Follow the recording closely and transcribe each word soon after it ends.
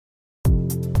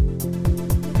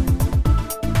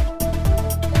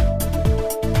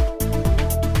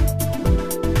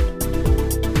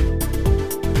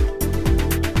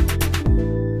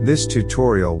This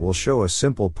tutorial will show a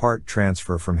simple part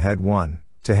transfer from head 1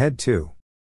 to head 2.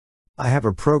 I have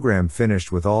a program finished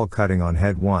with all cutting on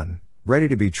head 1, ready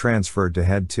to be transferred to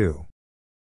head 2.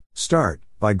 Start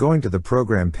by going to the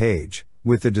program page,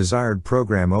 with the desired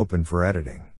program open for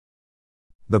editing.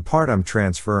 The part I'm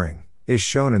transferring is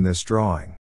shown in this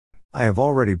drawing. I have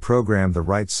already programmed the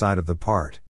right side of the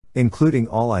part, including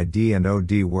all ID and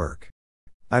OD work.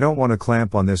 I don't want to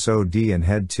clamp on this OD in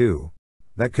head 2.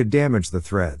 That could damage the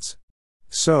threads.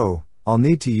 So, I'll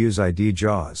need to use ID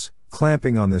jaws,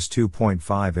 clamping on this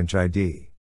 2.5-inch ID.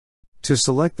 To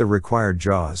select the required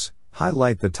jaws,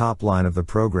 highlight the top line of the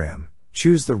program,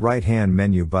 choose the right-hand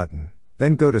menu button,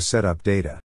 then go to Setup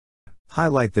Data.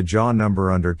 Highlight the jaw number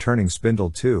under Turning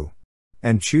Spindle 2,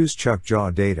 and choose Chuck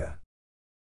Jaw Data.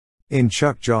 In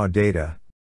Chuck Jaw Data,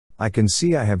 I can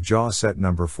see I have jaw set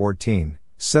number 14,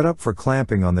 set up for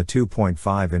clamping on the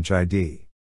 2.5-inch ID.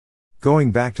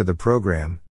 Going back to the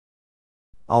program,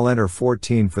 I'll enter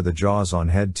 14 for the jaws on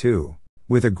head 2,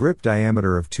 with a grip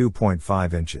diameter of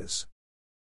 2.5 inches.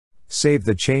 Save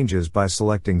the changes by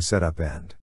selecting Setup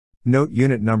End. Note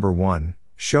unit number 1,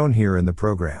 shown here in the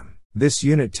program. This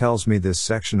unit tells me this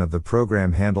section of the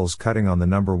program handles cutting on the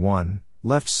number 1,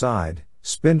 left side,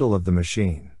 spindle of the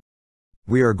machine.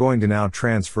 We are going to now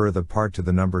transfer the part to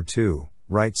the number 2,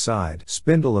 right side,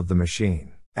 spindle of the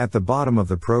machine. At the bottom of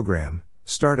the program,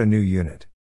 start a new unit.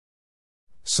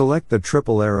 Select the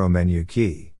triple arrow menu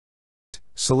key.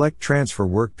 Select Transfer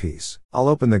Workpiece. I'll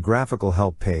open the graphical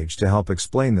help page to help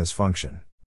explain this function.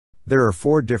 There are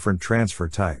 4 different transfer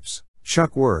types.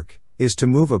 Chuck work is to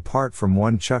move a part from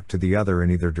one chuck to the other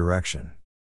in either direction.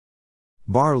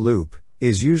 Bar loop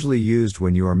is usually used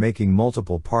when you are making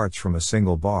multiple parts from a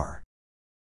single bar.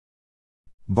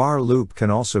 Bar loop can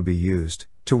also be used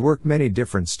to work many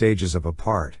different stages of a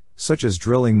part, such as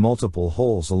drilling multiple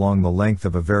holes along the length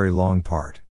of a very long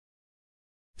part.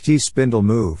 T-spindle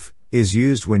move is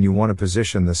used when you want to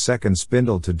position the second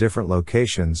spindle to different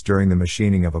locations during the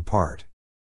machining of a part.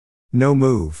 No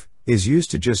move is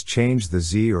used to just change the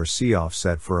Z or C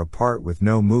offset for a part with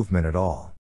no movement at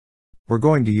all. We're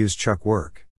going to use chuck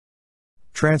work.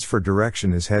 Transfer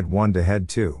direction is head 1 to head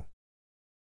 2.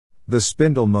 The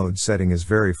spindle mode setting is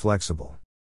very flexible.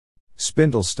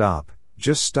 Spindle stop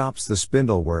just stops the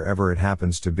spindle wherever it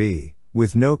happens to be,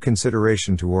 with no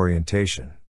consideration to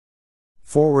orientation.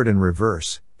 Forward and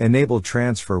reverse enable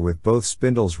transfer with both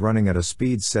spindles running at a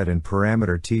speed set in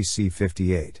parameter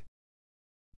TC58.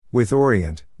 With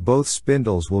orient, both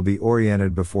spindles will be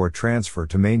oriented before transfer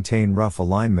to maintain rough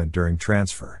alignment during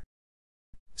transfer.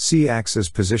 C-axis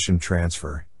position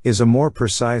transfer is a more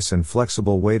precise and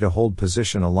flexible way to hold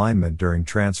position alignment during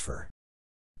transfer.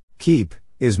 Keep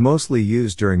is mostly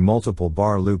used during multiple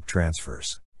bar loop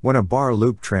transfers. When a bar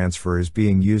loop transfer is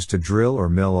being used to drill or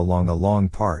mill along a long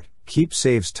part, keep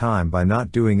saves time by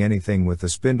not doing anything with the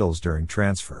spindles during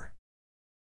transfer.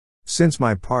 Since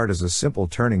my part is a simple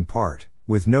turning part,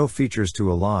 with no features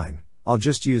to align, I'll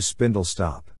just use spindle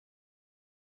stop.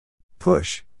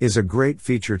 Push is a great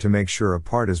feature to make sure a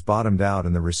part is bottomed out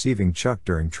in the receiving chuck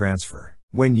during transfer.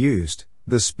 When used,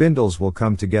 the spindles will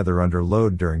come together under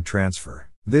load during transfer.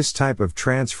 This type of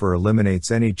transfer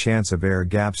eliminates any chance of air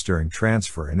gaps during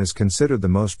transfer and is considered the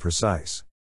most precise.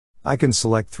 I can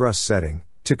select thrust setting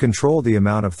to control the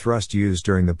amount of thrust used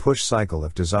during the push cycle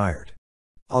if desired.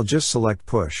 I'll just select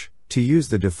push to use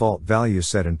the default value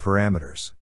set in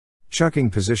parameters. Chucking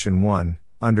position 1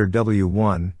 under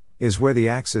W1 is where the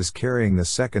axis carrying the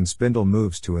second spindle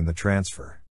moves to in the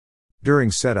transfer.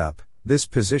 During setup, this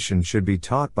position should be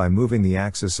taught by moving the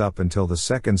axis up until the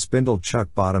second spindle chuck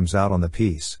bottoms out on the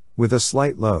piece, with a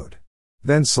slight load.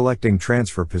 Then selecting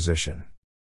transfer position.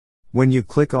 When you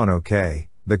click on OK,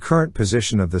 the current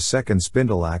position of the second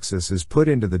spindle axis is put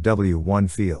into the W1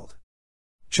 field.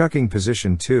 Chucking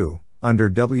position 2, under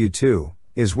W2,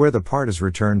 is where the part is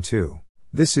returned to.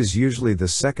 This is usually the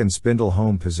second spindle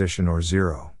home position or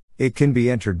 0. It can be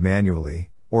entered manually,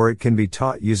 or it can be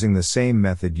taught using the same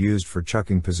method used for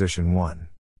chucking position 1.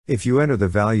 If you enter the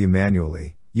value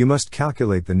manually, you must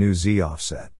calculate the new Z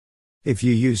offset. If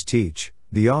you use Teach,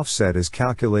 the offset is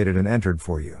calculated and entered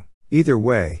for you. Either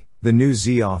way, the new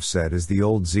Z offset is the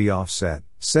old Z offset,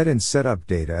 set in Setup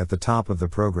Data at the top of the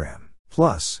program,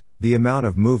 plus the amount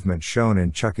of movement shown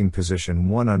in chucking position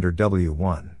 1 under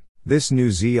W1. This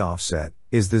new Z offset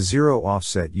is the 0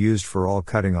 offset used for all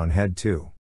cutting on head 2.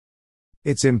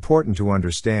 It's important to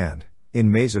understand,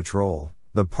 in MAZATROL,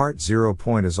 the part 0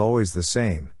 point is always the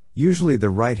same, usually the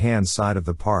right-hand side of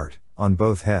the part, on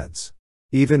both heads.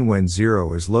 Even when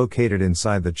 0 is located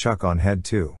inside the chuck on head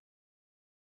 2.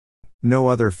 No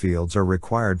other fields are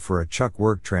required for a chuck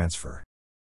work transfer.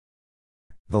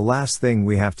 The last thing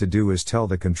we have to do is tell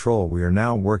the control we are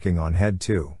now working on head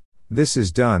 2. This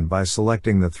is done by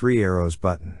selecting the 3 arrows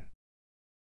button.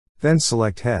 Then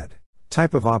select head.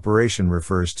 Type of operation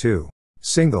refers to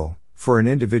single, for an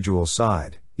individual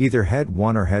side, either head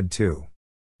 1 or head 2.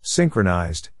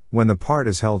 Synchronized, when the part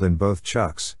is held in both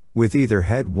chucks, with either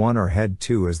head 1 or head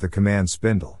 2 as the command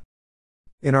spindle.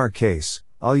 In our case,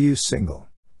 I'll use single,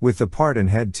 with the part in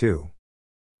head 2.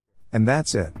 And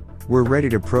that's it. We're ready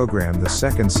to program the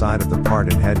second side of the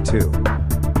part in head 2.